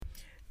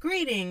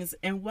Greetings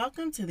and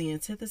welcome to the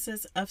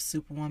antithesis of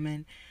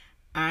Superwoman.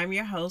 I'm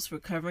your host,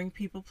 recovering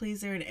people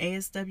pleaser and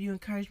ASW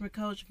encouragement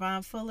coach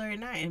Vaughn Fuller,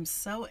 and I am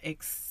so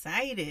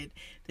excited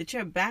that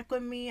you're back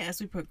with me as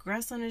we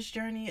progress on this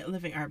journey of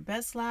living our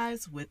best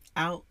lives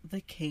without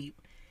the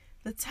cape.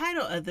 The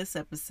title of this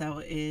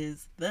episode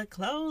is The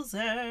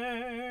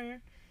Closer.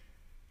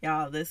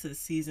 Y'all, this is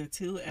season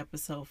 2,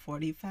 episode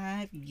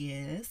 45.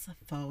 Yes,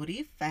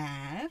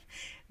 45.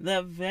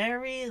 The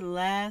very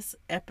last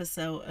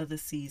episode of the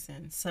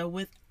season. So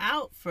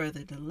without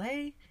further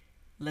delay,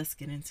 let's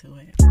get into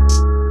it.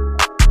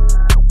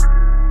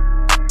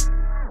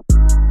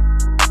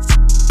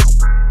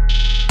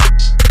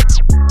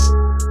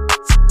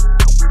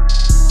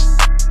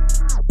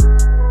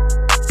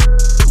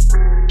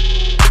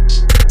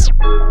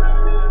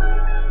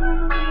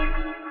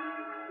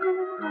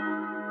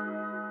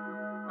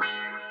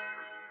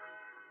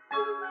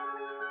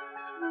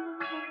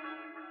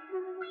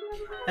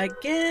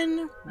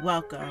 Again,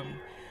 welcome.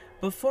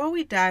 Before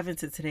we dive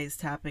into today's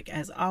topic,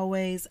 as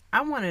always,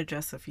 I want to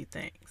address a few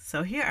things.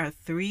 So here are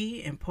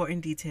 3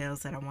 important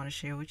details that I want to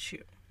share with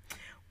you.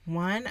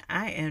 1,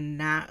 I am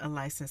not a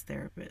licensed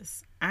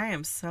therapist. I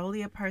am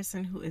solely a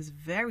person who is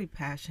very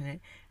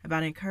passionate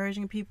about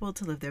encouraging people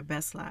to live their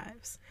best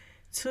lives.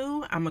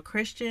 2, I'm a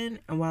Christian,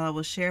 and while I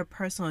will share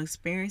personal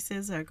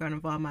experiences that are going to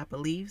involve my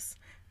beliefs,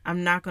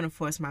 I'm not going to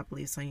force my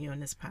beliefs on you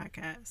in this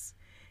podcast.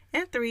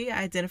 And 3,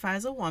 I identify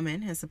as a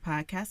woman, hence the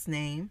podcast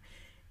name.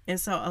 And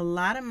so a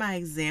lot of my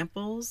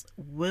examples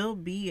will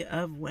be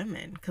of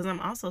women because I'm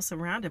also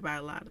surrounded by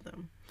a lot of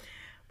them.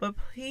 But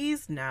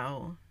please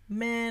know,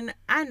 men,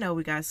 I know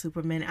we got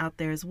supermen out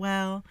there as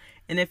well.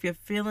 And if you're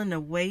feeling the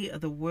weight of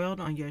the world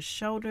on your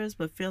shoulders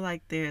but feel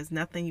like there's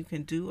nothing you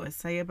can do or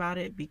say about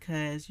it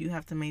because you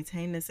have to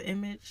maintain this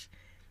image,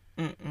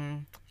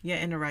 you're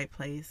in the right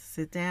place.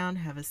 Sit down,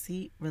 have a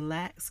seat,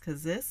 relax,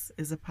 because this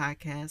is a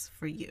podcast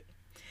for you.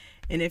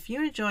 And if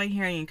you enjoy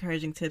hearing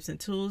encouraging tips and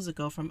tools to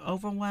go from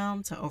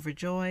overwhelmed to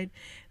overjoyed,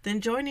 then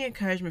join the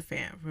encouragement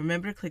fam.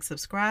 Remember to click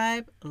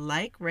subscribe,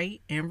 like,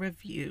 rate, and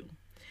review.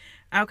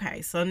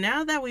 Okay, so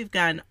now that we've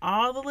gotten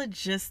all the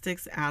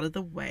logistics out of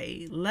the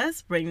way,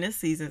 let's bring this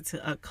season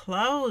to a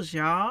close,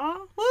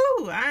 y'all.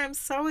 Woo! I am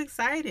so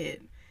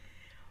excited.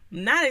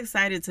 I'm not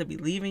excited to be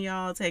leaving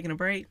y'all, taking a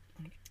break.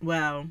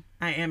 Well,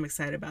 I am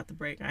excited about the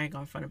break. I ain't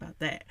gonna front about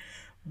that.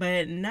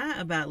 But not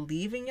about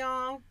leaving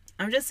y'all.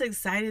 I'm just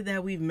excited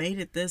that we've made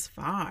it this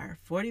far.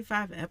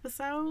 45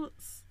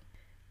 episodes.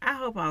 I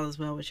hope all is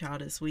well with y'all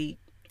this week.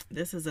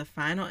 This is the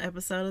final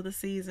episode of the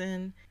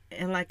season.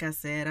 And like I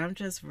said, I'm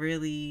just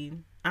really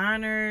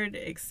honored,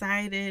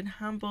 excited,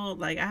 humbled.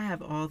 Like, I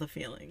have all the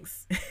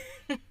feelings.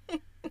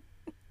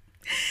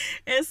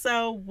 And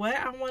so what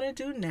I want to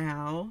do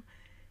now,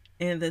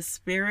 in the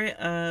spirit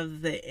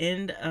of the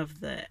end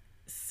of the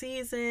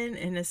season,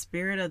 in the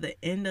spirit of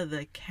the end of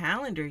the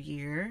calendar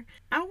year,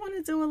 I want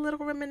to do a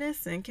little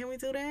reminiscing. Can we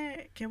do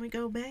that? Can we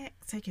go back?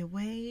 Take it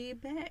way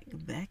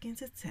back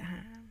into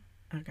time.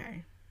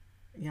 Okay.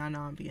 Y'all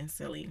know I'm being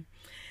silly.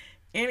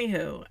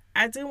 Anywho,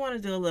 I do want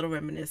to do a little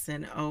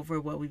reminiscing over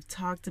what we've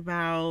talked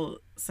about,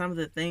 some of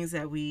the things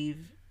that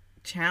we've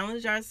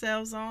challenged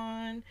ourselves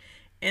on,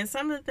 and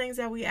some of the things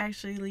that we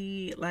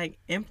actually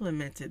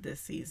implemented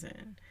this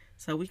season.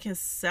 So we can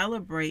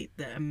celebrate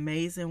the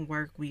amazing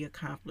work we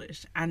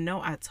accomplished. I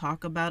know I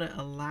talk about it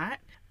a lot,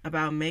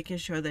 about making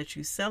sure that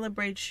you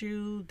celebrate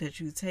you, that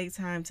you take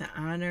time to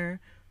honor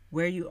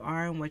where you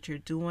are and what you're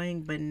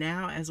doing. But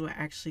now, as we're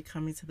actually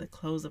coming to the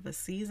close of a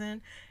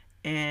season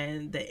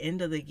and the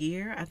end of the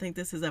year, I think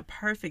this is a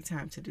perfect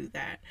time to do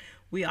that.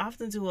 We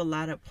often do a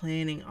lot of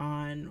planning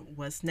on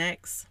what's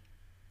next,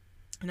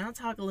 and I'll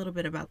talk a little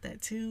bit about that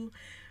too.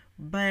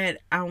 But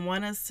I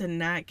want us to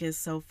not get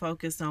so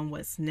focused on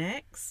what's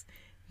next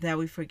that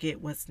we forget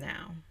what's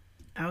now.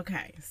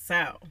 Okay,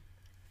 so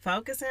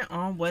focusing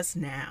on what's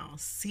now.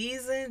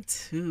 Season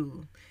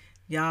 2.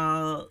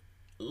 Y'all,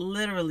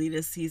 literally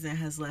this season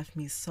has left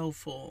me so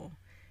full.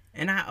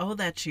 And I owe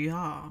that to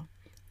y'all.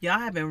 Y'all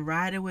have been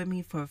riding with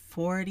me for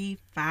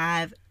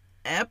 45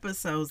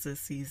 episodes this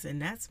season.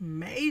 That's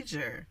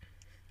major.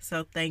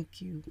 So thank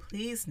you.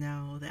 Please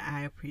know that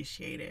I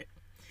appreciate it.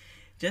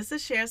 Just to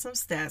share some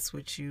stats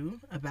with you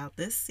about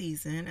this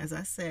season, as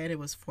I said, it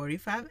was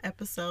 45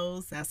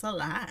 episodes. That's a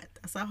lot.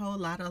 That's a whole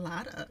lot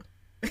of.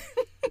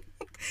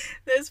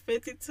 There's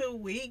 52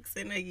 weeks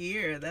in a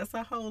year. That's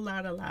a whole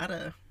lot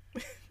of.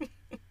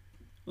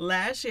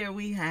 Last year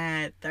we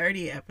had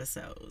 30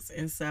 episodes.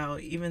 And so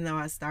even though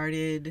I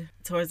started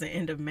towards the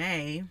end of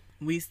May,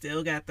 we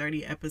still got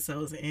 30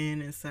 episodes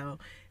in. And so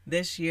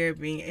this year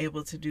being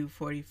able to do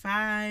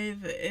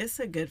 45, it's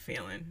a good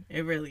feeling.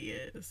 It really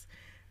is.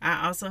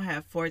 I also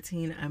have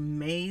 14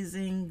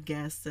 amazing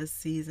guests this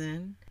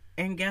season.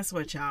 And guess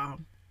what, y'all?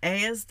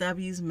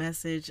 ASW's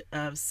message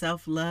of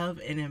self-love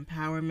and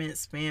empowerment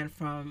spanned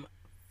from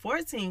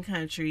 14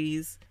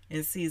 countries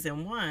in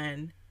season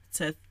 1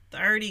 to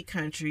 30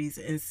 countries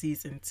in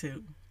season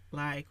 2.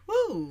 Like,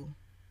 whoo,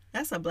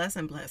 that's a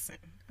blessing.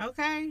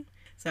 Okay?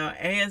 So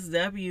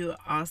ASW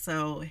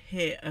also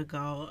hit a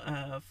goal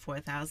of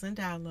 4,000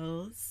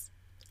 downloads,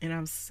 and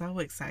I'm so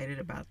excited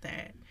about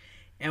that.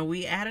 And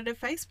we added a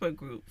Facebook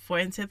group for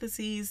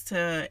Antitheses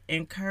to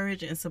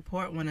encourage and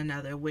support one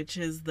another, which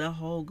is the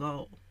whole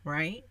goal,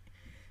 right?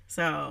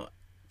 So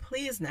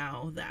please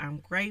know that I'm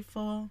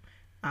grateful,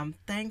 I'm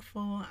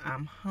thankful,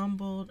 I'm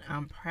humbled,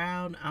 I'm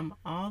proud, I'm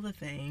all the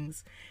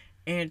things,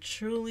 and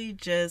truly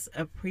just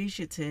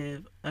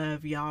appreciative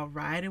of y'all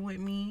riding with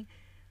me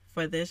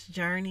for this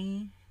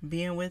journey,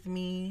 being with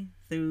me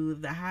through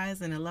the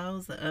highs and the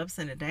lows, the ups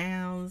and the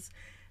downs,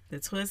 the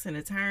twists and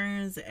the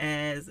turns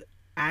as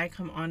I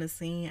come on the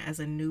scene as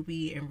a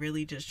newbie and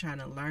really just trying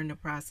to learn the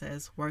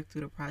process, work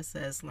through the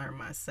process, learn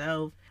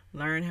myself,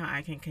 learn how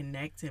I can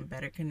connect and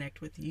better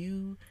connect with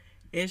you.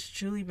 It's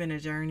truly been a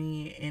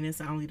journey and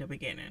it's only the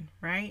beginning,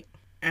 right?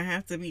 I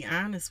have to be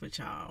honest with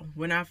y'all.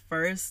 When I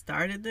first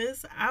started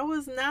this, I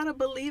was not a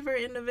believer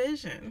in the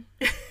vision.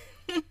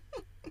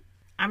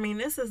 I mean,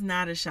 this is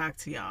not a shock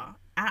to y'all.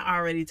 I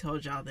already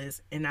told y'all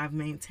this, and I've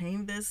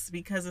maintained this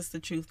because it's the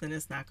truth and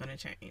it's not going to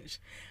change.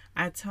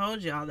 I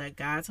told y'all that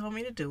God told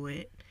me to do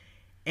it,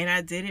 and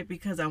I did it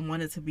because I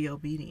wanted to be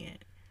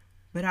obedient.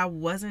 But I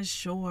wasn't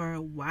sure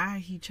why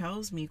He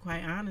chose me,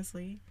 quite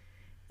honestly.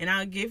 And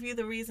I'll give you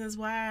the reasons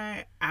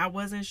why I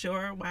wasn't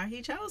sure why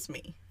He chose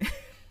me.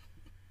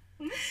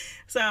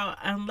 So,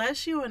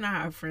 unless you and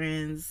I are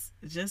friends,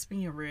 just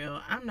being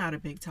real, I'm not a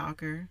big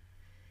talker.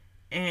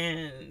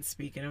 And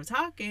speaking of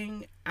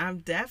talking, I'm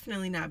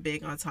definitely not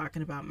big on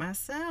talking about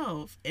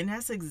myself. And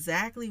that's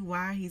exactly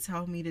why He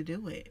told me to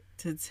do it.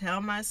 To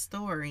tell my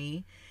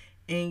story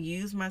and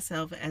use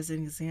myself as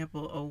an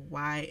example of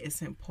why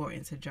it's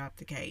important to drop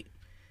the cape.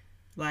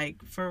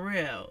 Like, for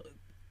real,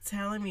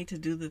 telling me to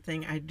do the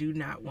thing I do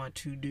not want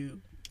to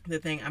do, the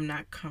thing I'm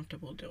not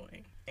comfortable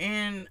doing.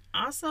 And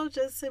also,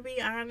 just to be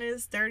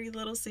honest, dirty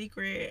little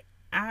secret,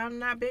 I'm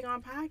not big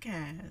on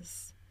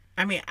podcasts.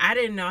 I mean, I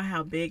didn't know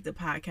how big the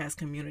podcast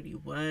community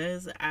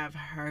was. I've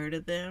heard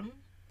of them.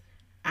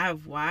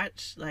 I've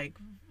watched like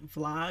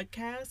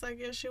vlogcasts, I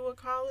guess you would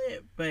call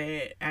it,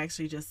 but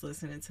actually just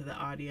listening to the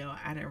audio,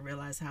 I didn't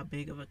realize how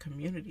big of a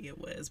community it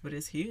was, but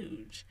it's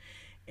huge.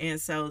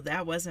 And so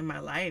that wasn't my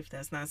life.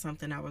 That's not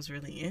something I was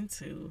really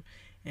into.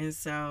 And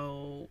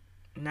so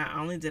not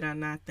only did I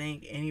not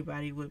think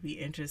anybody would be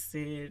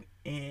interested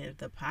in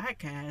the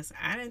podcast,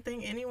 I didn't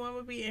think anyone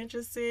would be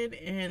interested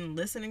in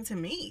listening to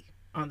me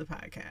on the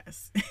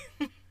podcast.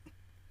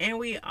 And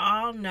we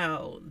all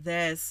know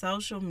that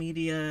social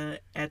media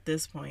at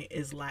this point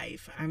is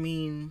life. I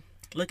mean,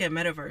 look at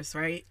Metaverse,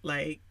 right?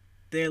 Like,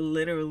 they're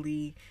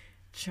literally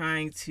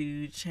trying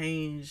to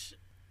change.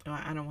 Well,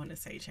 I don't want to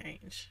say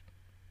change.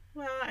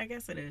 Well, I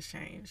guess it is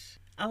change.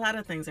 A lot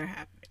of things are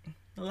happening.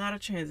 A lot of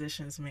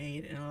transitions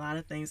made, and a lot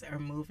of things are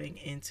moving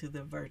into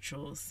the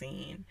virtual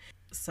scene.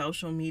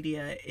 Social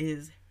media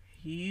is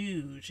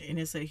huge, and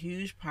it's a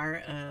huge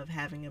part of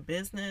having a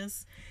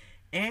business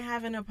and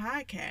having a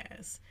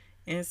podcast.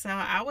 And so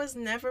I was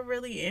never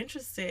really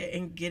interested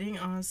in getting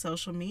on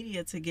social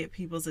media to get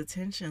people's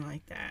attention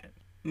like that.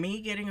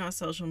 Me getting on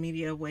social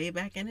media way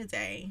back in the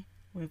day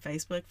when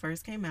Facebook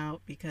first came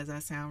out, because I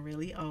sound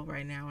really old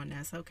right now and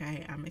that's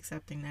okay, I'm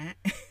accepting that,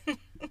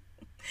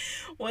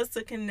 was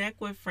to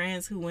connect with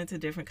friends who went to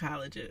different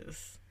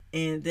colleges.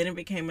 And then it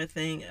became a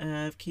thing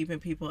of keeping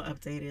people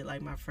updated,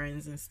 like my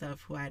friends and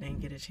stuff who I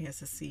didn't get a chance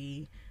to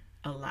see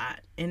a lot.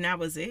 And that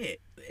was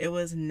it. It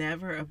was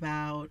never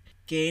about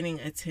gaining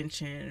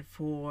attention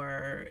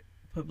for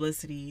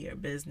publicity or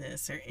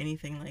business or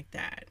anything like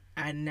that.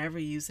 I never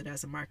used it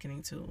as a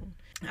marketing tool.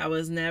 I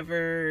was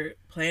never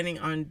planning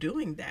on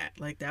doing that.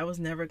 Like, that was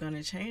never going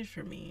to change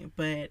for me.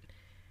 But,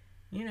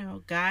 you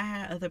know, God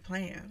had other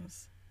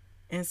plans.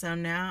 And so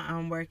now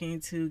I'm working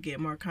to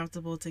get more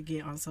comfortable to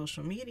get on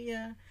social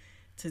media,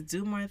 to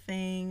do more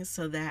things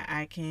so that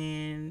I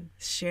can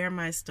share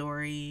my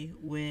story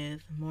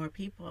with more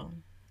people.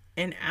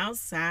 And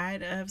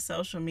outside of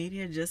social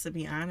media, just to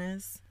be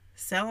honest,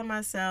 selling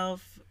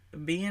myself,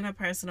 being a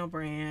personal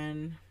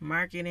brand,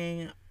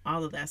 marketing,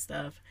 all of that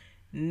stuff,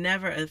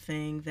 never a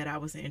thing that I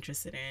was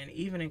interested in,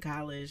 even in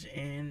college.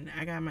 And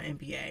I got my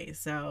MBA.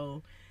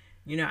 So,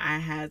 you know, I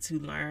had to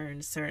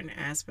learn certain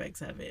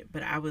aspects of it.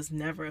 But I was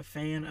never a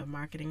fan of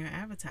marketing or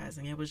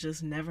advertising. It was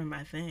just never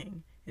my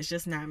thing. It's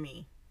just not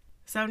me.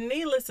 So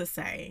needless to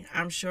say,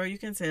 I'm sure you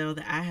can tell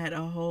that I had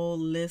a whole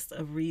list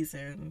of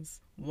reasons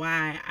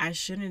why I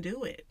shouldn't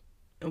do it.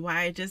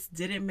 Why it just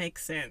didn't make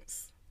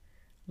sense.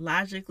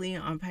 Logically,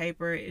 on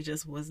paper, it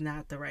just was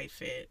not the right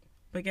fit.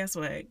 But guess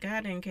what?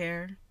 God didn't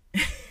care.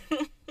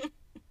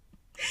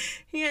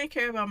 He didn't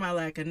care about my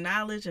lack of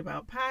knowledge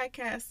about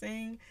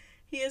podcasting.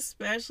 He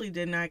especially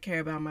did not care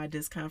about my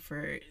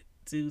discomfort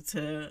due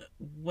to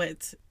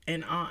what,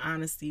 in all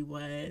honesty,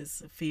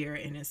 was fear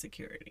and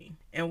insecurity.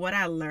 And what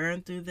I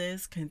learned through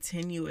this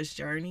continuous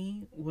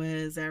journey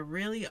was that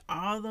really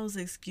all those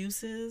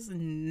excuses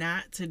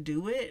not to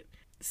do it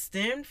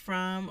stemmed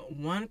from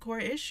one core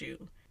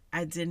issue.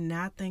 I did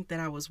not think that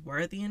I was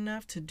worthy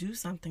enough to do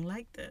something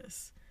like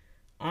this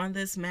on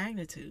this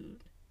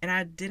magnitude. and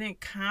I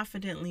didn't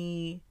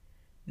confidently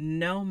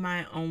know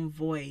my own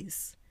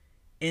voice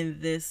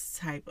in this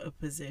type of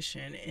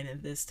position and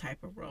in this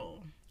type of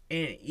role.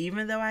 And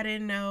even though I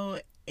didn't know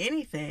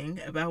anything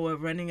about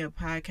what running a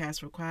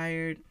podcast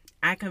required,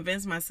 I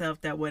convinced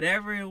myself that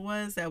whatever it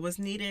was that was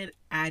needed,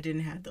 I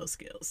didn't have those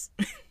skills.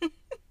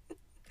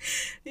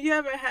 You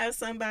ever have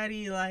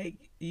somebody like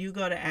you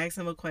go to ask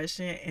them a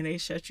question and they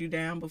shut you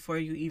down before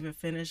you even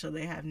finish, or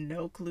they have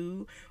no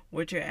clue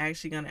what you're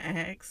actually going to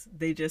ask?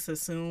 They just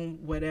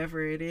assume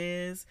whatever it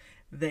is,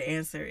 the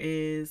answer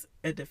is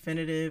a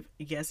definitive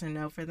yes or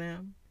no for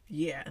them.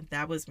 Yeah,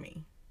 that was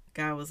me.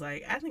 God was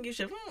like, I think you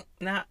should,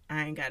 nah,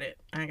 I ain't got it.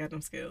 I ain't got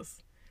them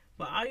skills.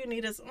 But all you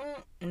need is,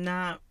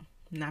 nah,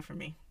 not for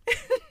me.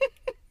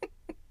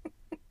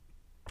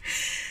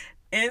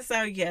 And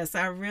so, yes,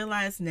 I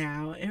realize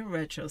now in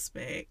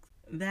retrospect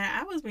that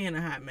I was being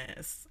a hot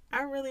mess.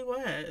 I really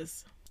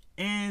was.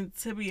 And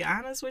to be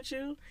honest with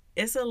you,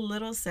 it's a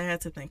little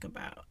sad to think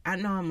about. I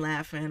know I'm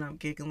laughing, I'm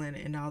giggling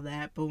and all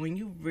that, but when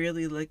you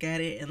really look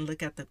at it and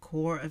look at the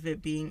core of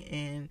it being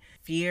in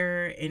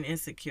fear and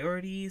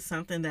insecurity,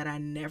 something that I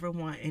never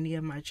want any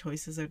of my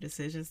choices or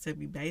decisions to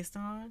be based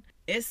on,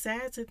 it's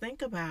sad to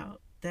think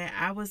about that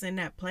I was in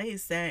that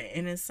place, that,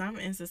 and in some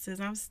instances,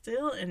 I'm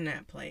still in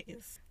that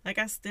place. Like,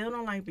 I still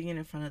don't like being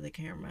in front of the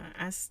camera.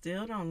 I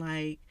still don't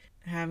like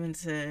having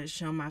to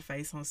show my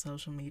face on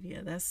social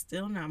media. That's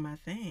still not my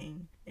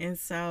thing. And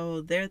so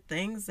there are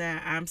things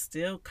that I'm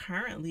still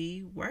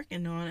currently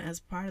working on as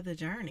part of the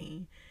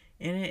journey.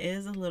 And it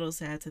is a little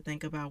sad to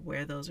think about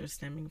where those are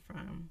stemming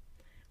from.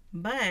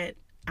 But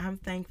I'm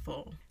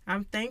thankful.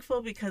 I'm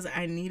thankful because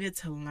I needed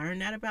to learn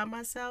that about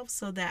myself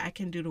so that I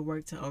can do the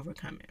work to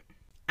overcome it.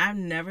 I've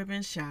never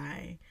been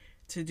shy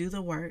to do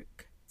the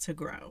work to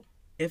grow.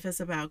 If it's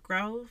about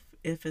growth,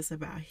 if it's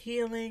about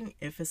healing,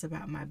 if it's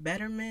about my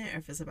betterment, or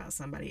if it's about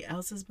somebody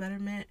else's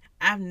betterment,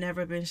 I've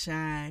never been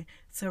shy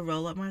to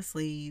roll up my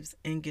sleeves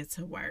and get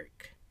to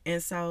work.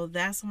 And so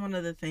that's one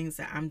of the things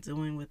that I'm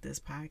doing with this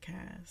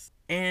podcast.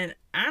 And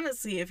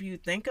honestly, if you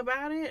think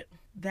about it,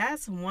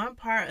 that's one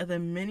part of the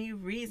many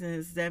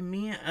reasons that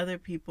me and other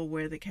people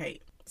wear the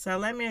cape. So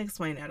let me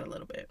explain that a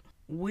little bit.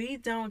 We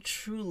don't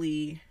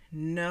truly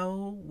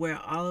know where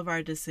all of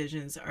our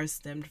decisions are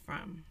stemmed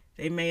from.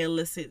 They may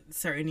elicit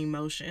certain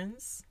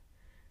emotions,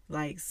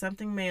 like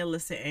something may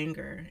elicit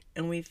anger,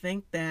 and we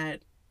think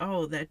that,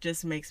 oh, that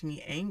just makes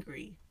me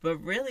angry. But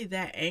really,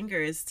 that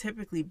anger is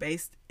typically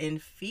based in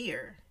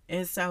fear.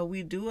 And so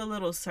we do a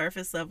little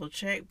surface level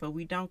check, but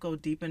we don't go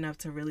deep enough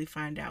to really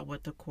find out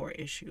what the core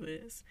issue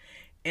is.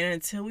 And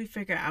until we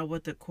figure out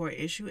what the core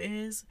issue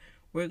is,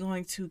 we're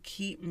going to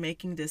keep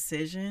making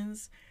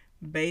decisions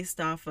based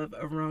off of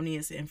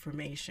erroneous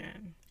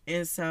information.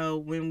 And so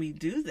when we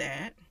do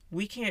that,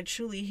 we can't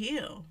truly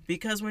heal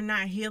because we're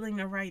not healing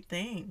the right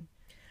thing.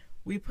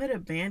 We put a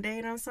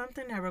Band-Aid on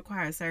something that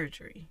requires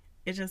surgery.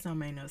 It just don't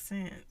make no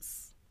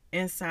sense.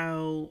 And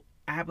so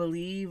I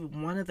believe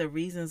one of the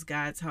reasons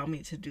God told me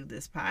to do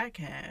this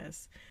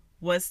podcast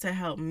was to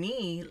help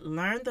me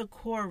learn the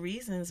core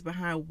reasons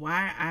behind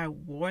why I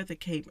wore the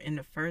cape in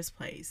the first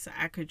place, so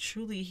I could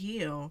truly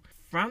heal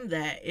from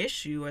that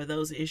issue or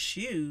those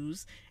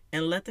issues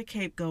and let the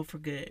cape go for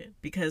good.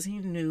 Because he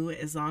knew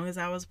as long as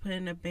I was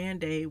putting a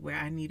Band-Aid where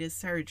I needed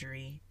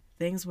surgery,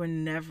 things were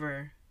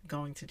never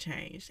going to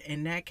change.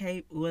 And that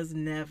cape was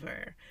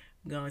never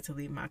going to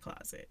leave my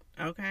closet,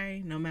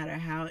 okay? No matter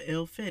how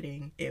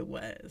ill-fitting it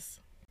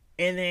was.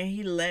 And then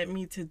he led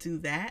me to do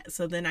that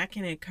so then I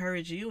can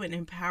encourage you and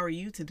empower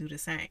you to do the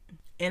same.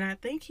 And I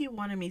think he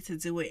wanted me to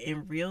do it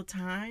in real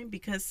time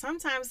because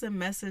sometimes the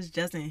message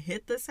doesn't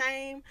hit the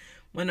same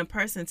when a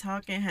person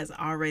talking has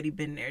already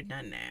been there,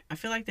 done that. I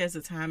feel like there's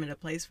a time and a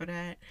place for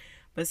that.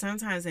 But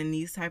sometimes in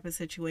these type of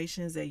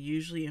situations that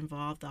usually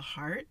involve the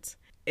heart,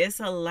 it's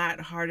a lot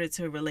harder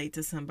to relate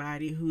to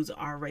somebody who's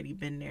already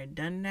been there,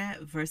 done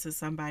that, versus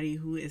somebody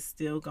who is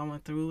still going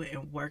through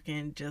and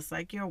working just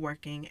like you're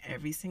working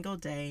every single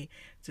day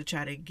to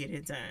try to get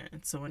it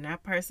done. So when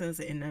that person's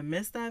in the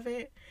midst of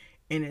it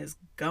and is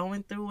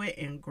going through it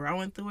and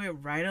growing through it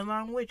right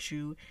along with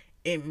you,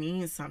 it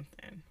means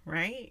something,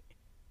 right?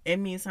 It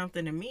means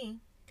something to me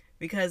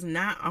because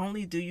not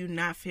only do you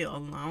not feel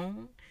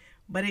alone,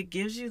 but it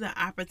gives you the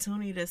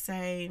opportunity to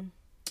say,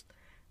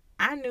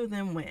 I knew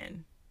them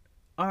when.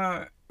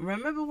 Or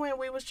remember when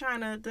we was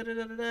trying to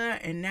da-da-da-da-da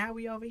and now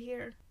we over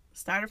here?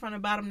 Started from the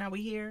bottom, now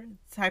we here?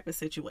 Type of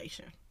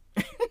situation.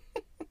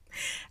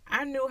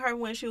 I knew her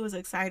when she was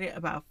excited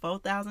about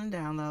 4,000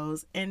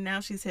 downloads and now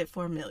she's hit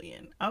 4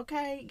 million.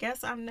 Okay,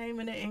 guess I'm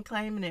naming it and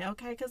claiming it,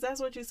 okay? Because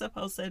that's what you're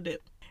supposed to do.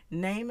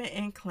 Name it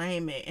and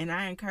claim it. And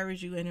I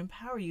encourage you and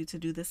empower you to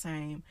do the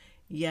same.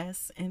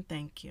 Yes, and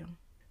thank you.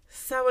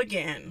 So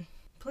again,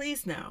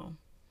 please know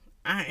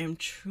I am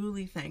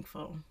truly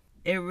thankful.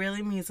 It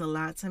really means a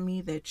lot to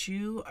me that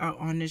you are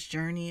on this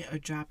journey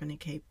of dropping a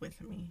cape with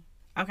me.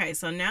 Okay,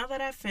 so now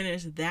that I've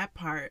finished that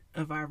part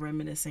of our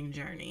reminiscing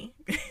journey,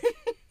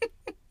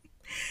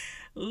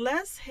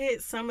 let's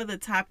hit some of the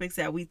topics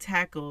that we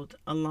tackled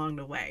along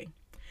the way.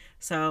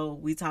 So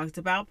we talked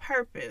about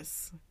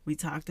purpose. We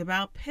talked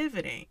about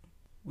pivoting.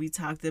 We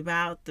talked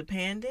about the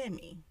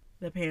pandemic.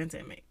 The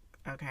pandemic.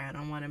 Okay, I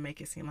don't want to make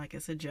it seem like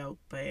it's a joke,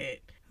 but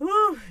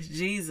whew,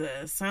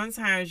 Jesus,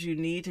 sometimes you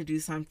need to do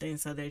something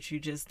so that you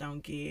just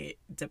don't get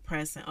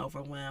depressed and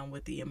overwhelmed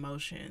with the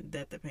emotion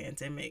that the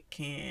pandemic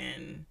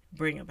can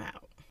bring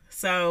about.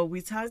 So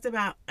we talked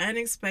about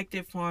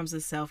unexpected forms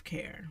of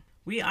self-care.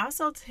 We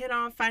also hit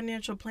on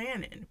financial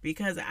planning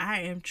because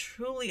I am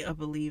truly a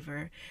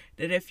believer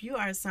that if you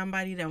are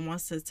somebody that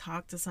wants to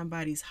talk to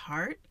somebody's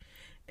heart,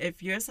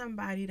 if you're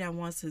somebody that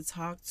wants to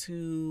talk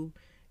to,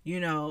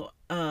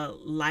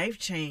 life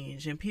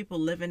change and people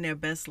living their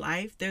best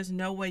life, there's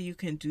no way you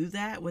can do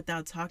that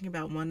without talking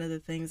about one of the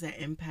things that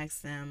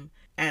impacts them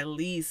at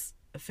least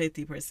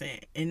 50%,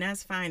 and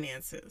that's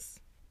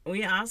finances.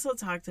 We also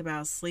talked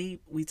about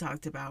sleep, we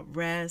talked about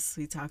rest,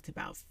 we talked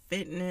about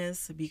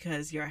fitness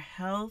because your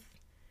health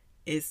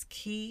is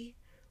key.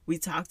 We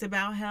talked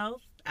about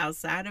health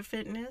outside of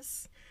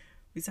fitness.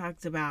 We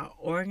talked about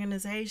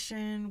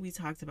organization. We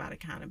talked about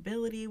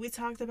accountability. We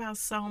talked about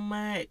so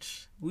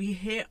much. We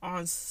hit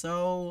on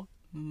so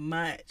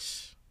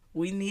much.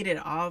 We needed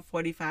all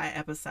 45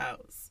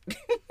 episodes.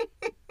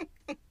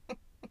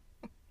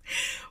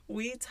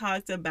 We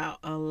talked about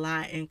a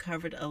lot and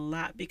covered a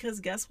lot because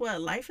guess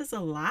what? Life is a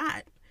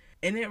lot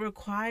and it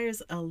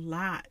requires a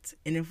lot.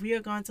 And if we are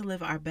going to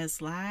live our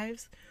best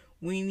lives,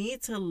 we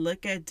need to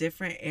look at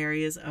different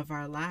areas of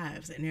our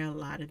lives, and there are a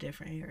lot of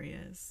different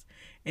areas.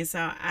 And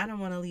so I don't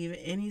want to leave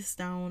any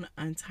stone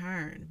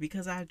unturned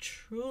because I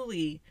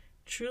truly,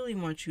 truly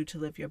want you to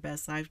live your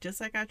best life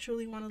just like I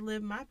truly want to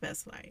live my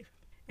best life.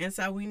 And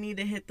so we need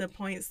to hit the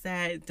points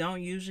that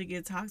don't usually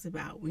get talked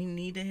about. We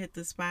need to hit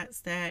the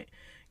spots that,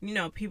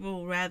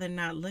 people would rather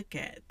not look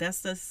at.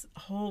 That's the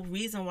whole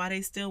reason why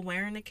they still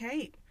wearing the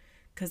cape.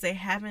 Because they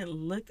haven't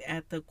looked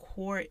at the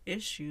core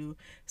issue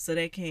so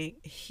they can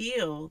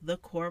heal the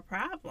core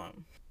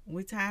problem.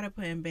 We're tired of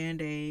putting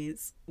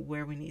band-aids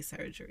where we need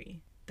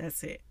surgery.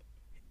 That's it.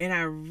 And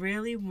I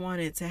really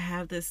wanted to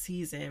have this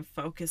season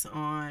focus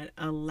on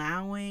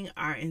allowing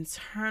our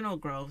internal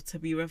growth to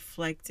be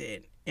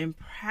reflected in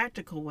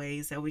practical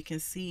ways that we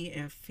can see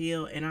and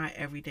feel in our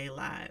everyday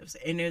lives.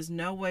 And there's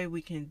no way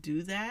we can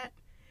do that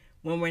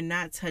when we're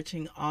not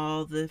touching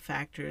all the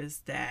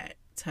factors that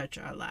touch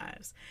our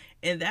lives.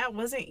 And that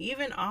wasn't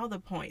even all the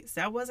points.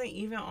 That wasn't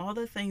even all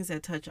the things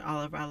that touch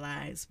all of our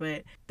lives,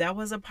 but that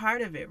was a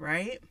part of it,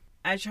 right?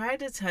 I tried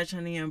to touch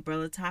on the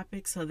umbrella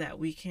topic so that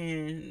we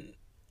can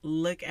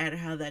look at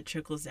how that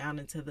trickles down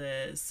into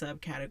the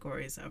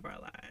subcategories of our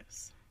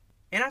lives.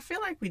 And I feel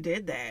like we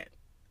did that.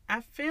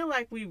 I feel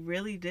like we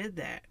really did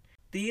that.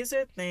 These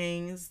are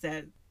things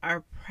that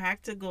are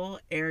practical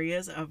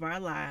areas of our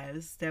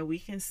lives that we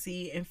can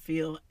see and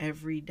feel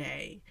every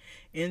day.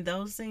 And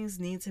those things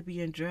need to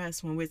be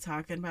addressed when we're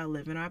talking about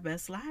living our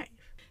best life.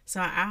 So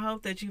I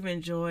hope that you've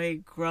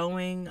enjoyed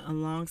growing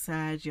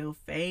alongside your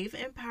fave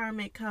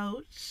empowerment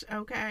coach.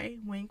 Okay,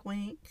 wink,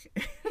 wink.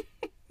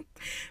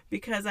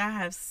 Because I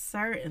have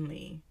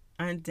certainly,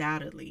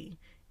 undoubtedly,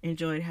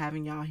 enjoyed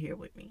having y'all here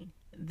with me.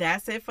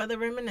 That's it for the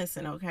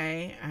reminiscing,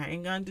 okay? I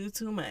ain't gonna do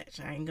too much.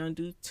 I ain't gonna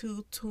do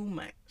too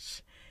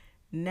much.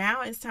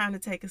 Now it's time to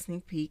take a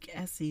sneak peek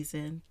at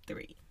season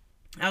 3.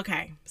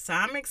 Okay, so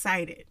I'm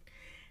excited.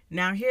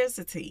 Now here's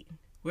the tea.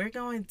 We're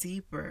going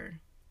deeper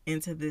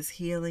into this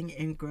healing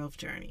and growth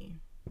journey.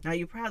 Now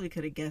you probably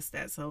could have guessed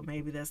that, so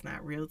maybe that's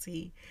not real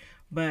tea.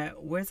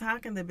 But we're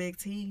talking the big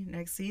T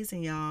next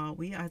season, y'all.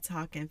 We are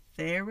talking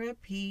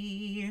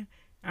therapy.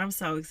 I'm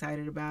so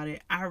excited about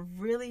it. I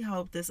really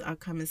hope this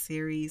upcoming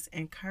series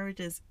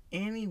encourages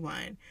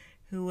anyone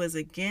who was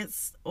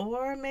against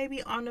or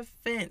maybe on the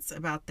fence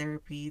about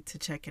therapy to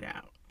check it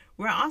out.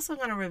 We're also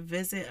going to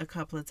revisit a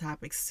couple of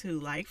topics too,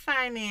 like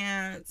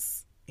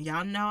finance.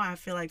 Y'all know I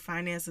feel like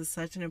finance is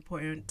such an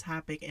important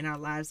topic in our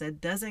lives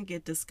that doesn't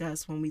get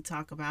discussed when we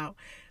talk about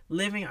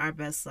living our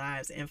best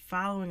lives and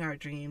following our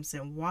dreams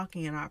and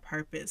walking in our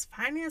purpose.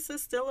 Finance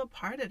is still a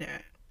part of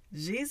that.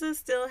 Jesus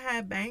still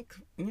had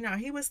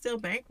he was still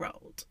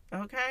bankrolled,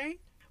 okay?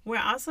 We're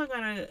also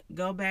going to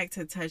go back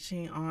to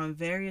touching on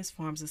various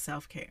forms of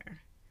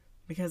self-care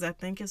because I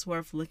think it's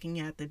worth looking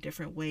at the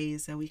different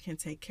ways that we can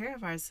take care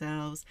of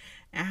ourselves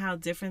and how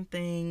different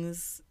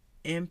things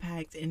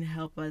impact and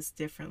help us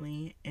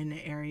differently in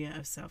the area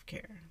of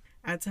self-care.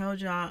 I told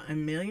y'all a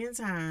million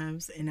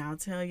times, and I'll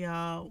tell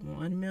y'all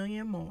 1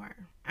 million more.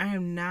 I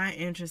am not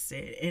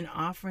interested in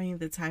offering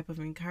the type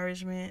of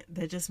encouragement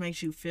that just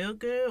makes you feel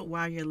good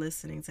while you're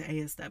listening to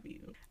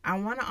ASW. I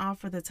want to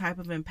offer the type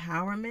of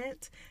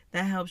empowerment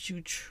that helps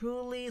you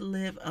truly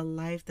live a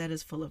life that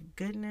is full of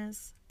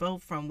goodness,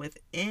 both from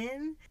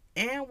within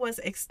and what's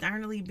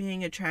externally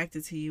being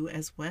attracted to you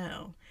as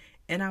well.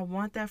 And I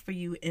want that for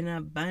you in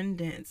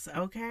abundance,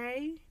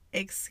 okay?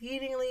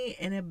 Exceedingly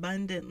and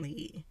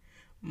abundantly.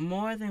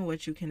 More than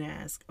what you can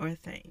ask or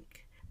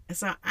think.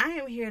 So I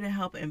am here to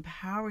help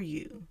empower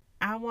you.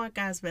 I want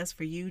God's best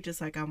for you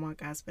just like I want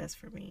God's best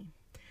for me.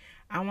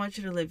 I want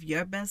you to live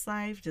your best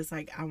life just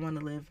like I want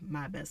to live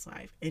my best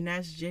life. And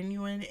that's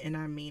genuine and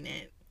I mean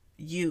it.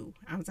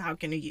 I'm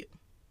talking to you.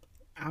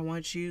 I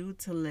want you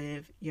to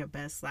live your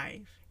best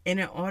life. And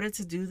in order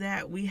to do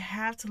that, we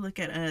have to look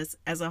at us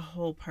as a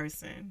whole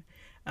person.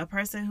 A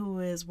person who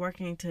is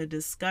working to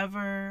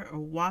discover or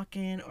walk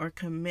in or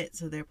commit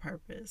to their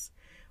purpose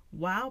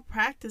while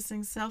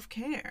practicing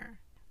self-care.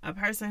 A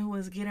person who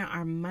is getting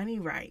our money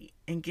right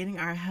and getting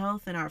our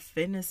health and our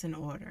fitness in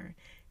order,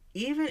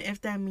 even if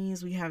that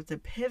means we have to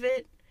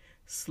pivot,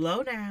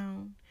 slow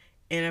down,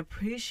 and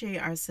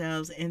appreciate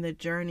ourselves in the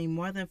journey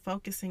more than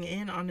focusing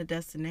in on the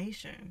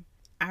destination.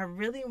 I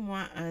really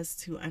want us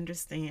to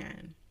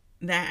understand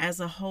that as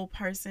a whole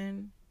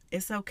person,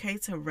 it's okay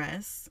to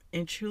rest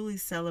and truly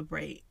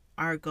celebrate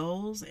our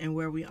goals and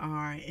where we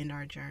are in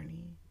our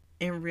journey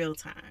in real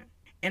time.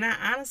 And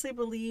I honestly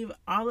believe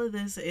all of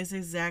this is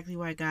exactly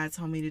why God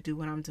told me to do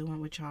what I'm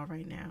doing with y'all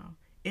right now.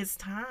 It's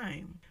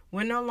time.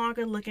 We're no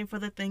longer looking for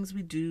the things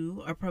we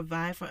do or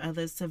provide for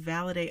others to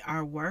validate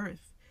our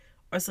worth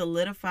or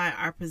solidify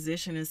our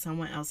position in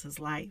someone else's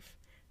life.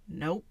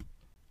 Nope.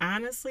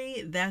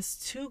 Honestly,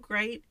 that's too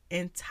great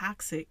and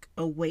toxic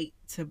a weight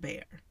to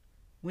bear.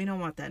 We don't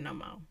want that no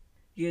more.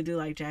 You do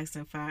like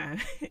Jackson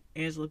 5,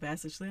 Angela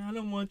Bassett, like, I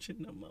don't want you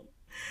no more.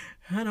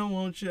 I don't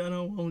want you, I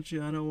don't want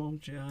you, I don't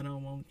want you, I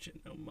don't want you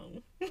no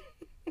more.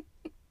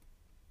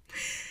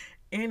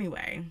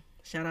 Anyway,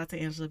 shout out to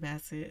Angela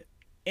Bassett.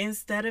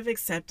 Instead of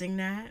accepting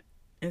the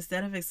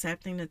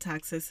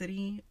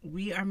toxicity,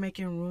 we are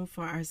making room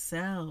for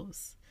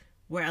ourselves.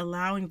 We're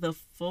allowing the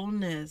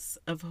fullness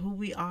of who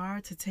we are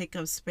to take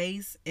up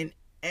space in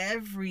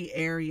every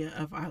area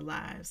of our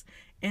lives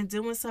and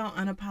doing so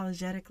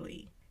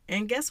unapologetically.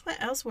 And guess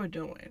what else we're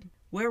doing?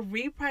 We're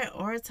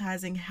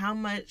reprioritizing how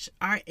much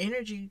our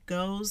energy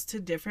goes to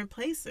different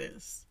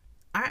places.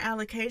 Our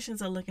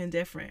allocations are looking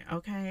different,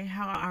 okay?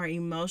 How our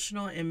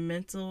emotional and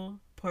mental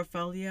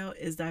portfolio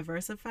is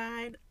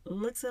diversified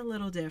looks a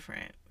little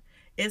different.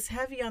 It's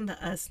heavy on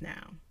the us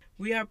now.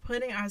 We are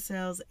putting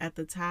ourselves at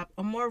the top,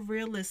 or more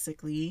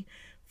realistically,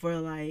 for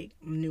like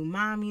new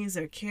mommies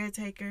or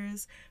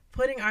caretakers,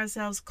 putting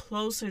ourselves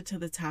closer to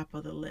the top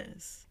of the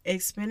list,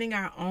 expending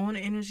our own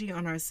energy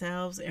on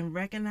ourselves and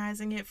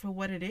recognizing it for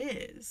what it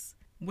is.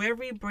 We're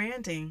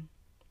rebranding.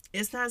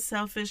 It's not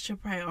selfish to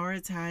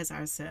prioritize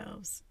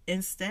ourselves.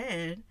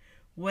 Instead,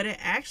 what it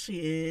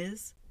actually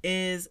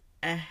is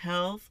a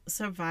health,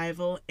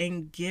 survival,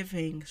 and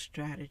giving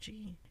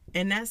strategy.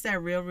 And that's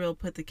that real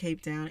put the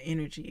cape down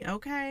energy,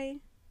 okay?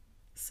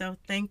 So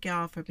thank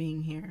y'all for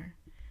being here.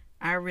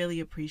 I really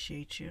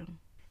appreciate you.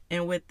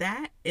 And with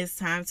that, it's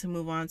time to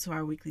move on to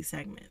our weekly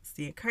segments.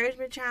 The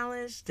Encouragement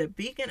Challenge, the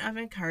Beacon of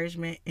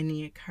Encouragement, and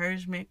the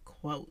Encouragement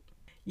Quote.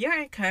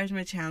 Your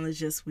encouragement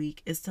challenge this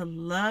week is to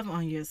love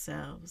on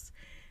yourselves.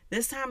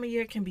 This time of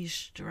year can be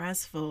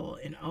stressful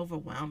and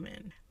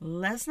overwhelming.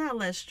 Let's not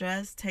let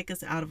stress take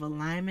us out of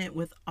alignment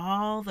with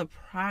all the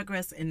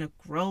progress and the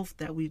growth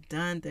that we've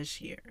done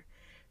this year.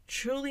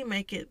 Truly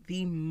make it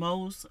the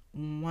most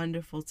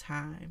wonderful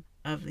time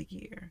of the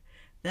year.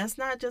 That's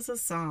not just a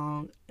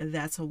song,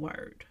 that's a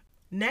word.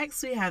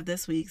 Next, we have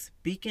this week's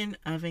Beacon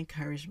of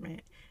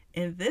Encouragement.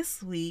 And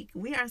this week,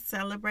 we are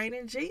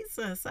celebrating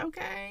Jesus,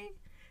 okay?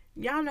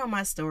 Y'all know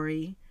my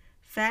story.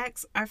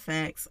 Facts are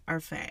facts are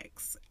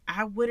facts.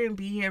 I wouldn't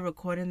be here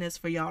recording this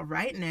for y'all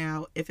right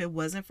now if it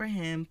wasn't for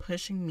him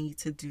pushing me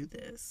to do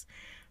this.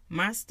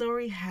 My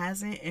story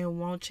hasn't and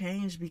won't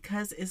change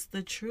because it's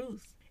the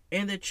truth.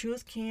 And the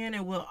truth can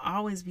and will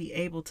always be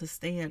able to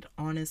stand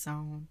on its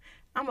own.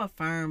 I'm a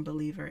firm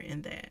believer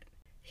in that.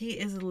 He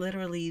is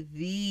literally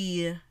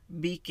the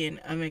beacon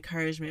of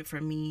encouragement for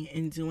me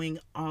in doing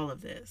all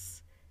of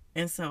this.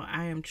 And so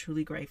I am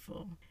truly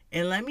grateful.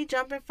 And let me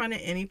jump in front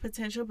of any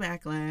potential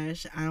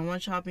backlash. I don't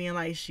want y'all being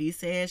like, she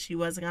said she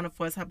wasn't going to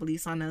force her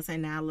beliefs on us.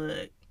 And now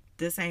look,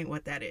 this ain't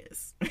what that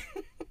is.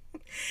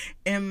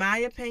 In my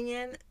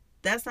opinion,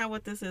 that's not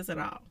what this is at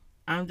all.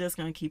 I'm just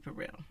going to keep it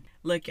real.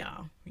 Look,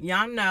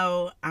 y'all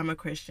know I'm a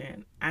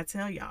Christian. I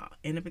tell y'all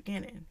in the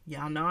beginning,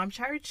 y'all know I'm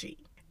churchy.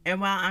 And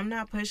while I'm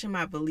not pushing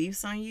my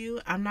beliefs on you,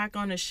 I'm not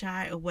going to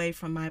shy away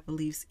from my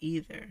beliefs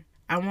either.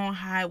 I won't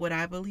hide what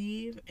I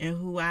believe and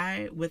who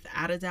I,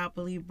 without a doubt,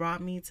 believe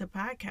brought me to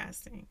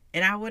podcasting.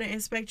 And I wouldn't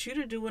expect you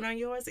to do it on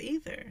yours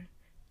either.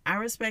 I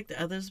respect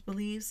others'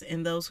 beliefs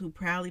and those who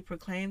proudly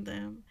proclaim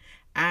them.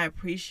 I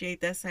appreciate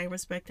that same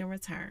respect in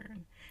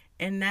return.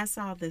 And that's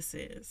all this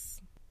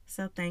is.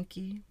 So thank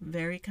you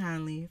very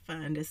kindly for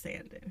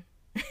understanding.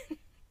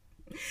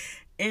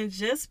 And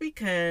just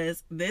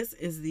because this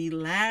is the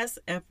last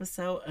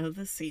episode of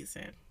the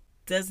season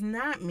does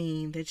not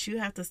mean that you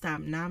have to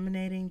stop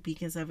nominating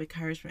beacons of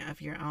encouragement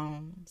of your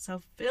own.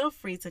 So feel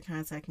free to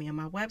contact me on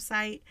my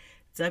website,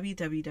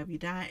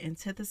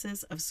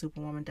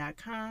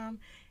 www.antithesisofsuperwoman.com,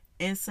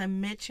 and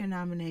submit your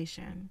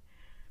nomination.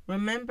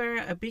 Remember,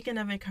 a beacon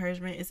of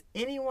encouragement is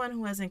anyone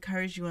who has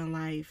encouraged you in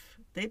life.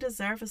 They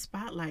deserve a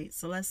spotlight,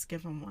 so let's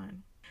give them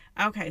one.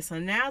 Okay, so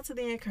now to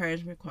the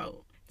encouragement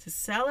quote. To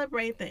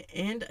celebrate the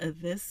end of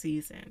this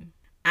season,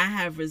 I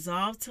have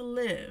resolved to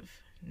live,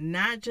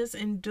 not just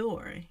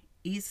endure,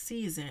 each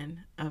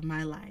season of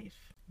my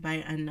life,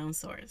 by Unknown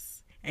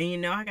Source. And you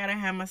know I gotta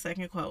have my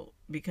second quote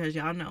because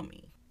y'all know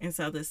me. And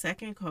so the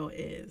second quote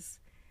is,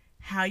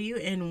 how you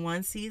end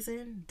one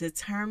season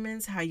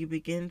determines how you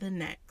begin the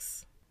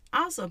next.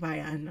 Also by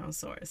an unknown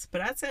source.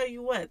 But I tell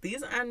you what,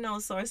 these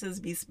unknown sources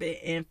be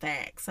spitting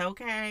facts,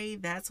 okay?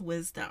 That's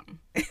wisdom.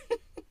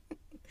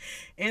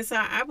 And so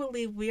I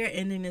believe we are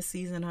ending the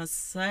season on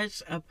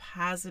such a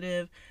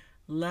positive,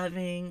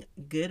 loving,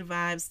 good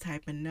vibes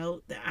type of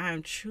note that I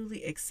am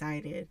truly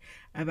excited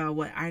about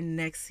what our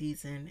next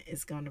season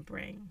is going to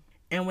bring.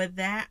 And with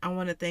that, I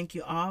want to thank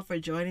you all for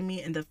joining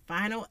me in the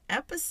final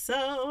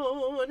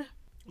episode.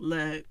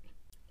 Look,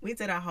 we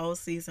did a whole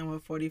season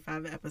with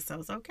 45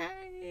 episodes,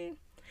 okay?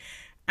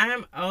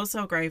 I'm oh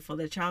so grateful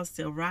that y'all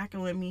still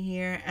rocking with me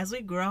here as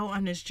we grow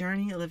on this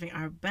journey living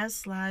our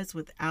best lives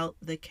without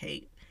the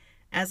cape.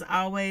 As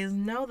always,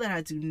 know that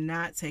I do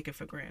not take it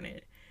for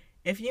granted.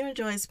 If you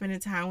enjoyed spending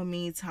time with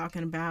me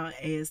talking about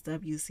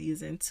ASW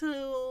Season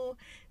 2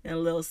 and a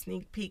little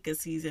sneak peek of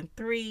Season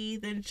 3,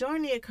 then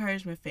join the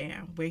Encouragement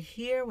fam. We're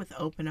here with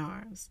open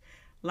arms.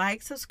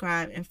 Like,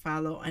 subscribe, and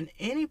follow on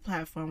any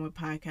platform where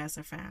podcasts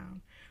are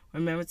found.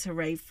 Remember to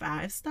rate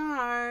 5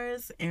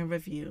 stars and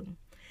review.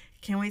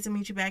 Can't wait to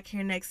meet you back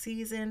here next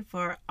season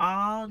for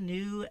all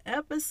new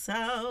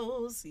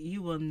episodes.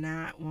 You will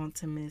not want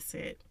to miss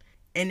it.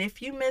 And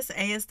if you miss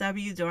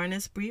ASW during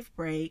this brief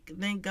break,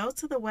 then go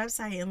to the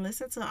website and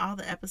listen to all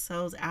the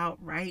episodes out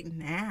right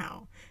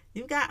now.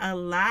 You've got a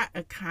lot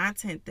of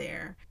content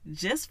there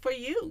just for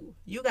you.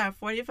 You got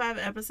 45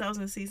 episodes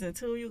in season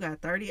 2. You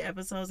got 30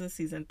 episodes in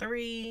season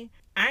 3.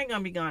 I ain't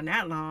going to be gone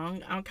that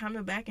long. I'm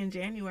coming back in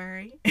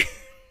January.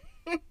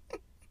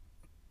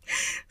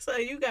 So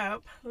you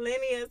got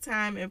plenty of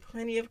time and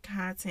plenty of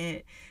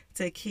content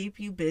to keep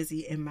you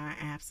busy in my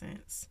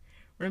absence.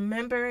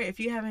 Remember, if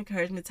you have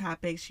encouragement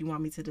topics you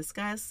want me to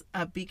discuss,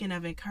 a beacon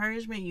of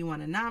encouragement you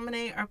want to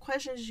nominate, or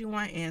questions you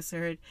want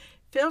answered,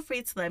 feel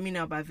free to let me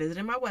know by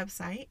visiting my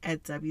website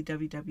at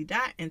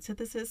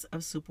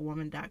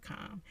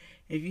www.antithesisofsuperwoman.com.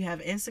 If you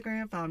have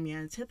Instagram, follow me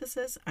on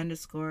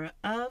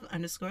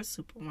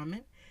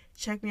antithesis_of_superwoman.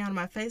 Check me out on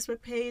my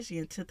Facebook page, The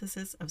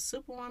Antithesis of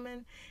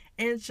Superwoman,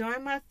 and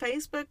join my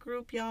Facebook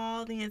group,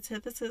 y'all, The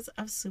Antithesis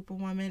of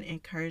Superwoman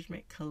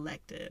Encouragement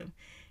Collective.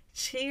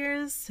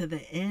 Cheers to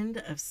the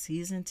end of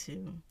season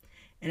 2.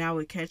 And I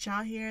will catch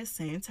y'all here,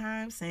 same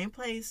time, same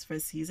place for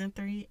season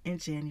 3 in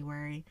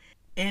January.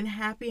 And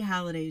happy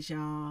holidays,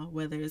 y'all.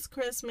 Whether it's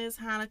Christmas,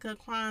 Hanukkah,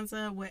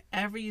 Kwanzaa,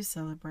 whatever you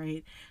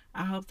celebrate,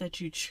 I hope that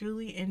you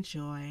truly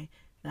enjoy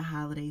the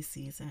holiday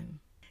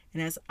season.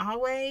 And as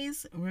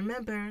always,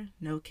 remember,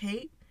 no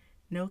cape,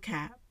 no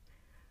cap.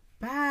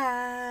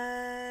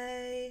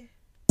 Bye.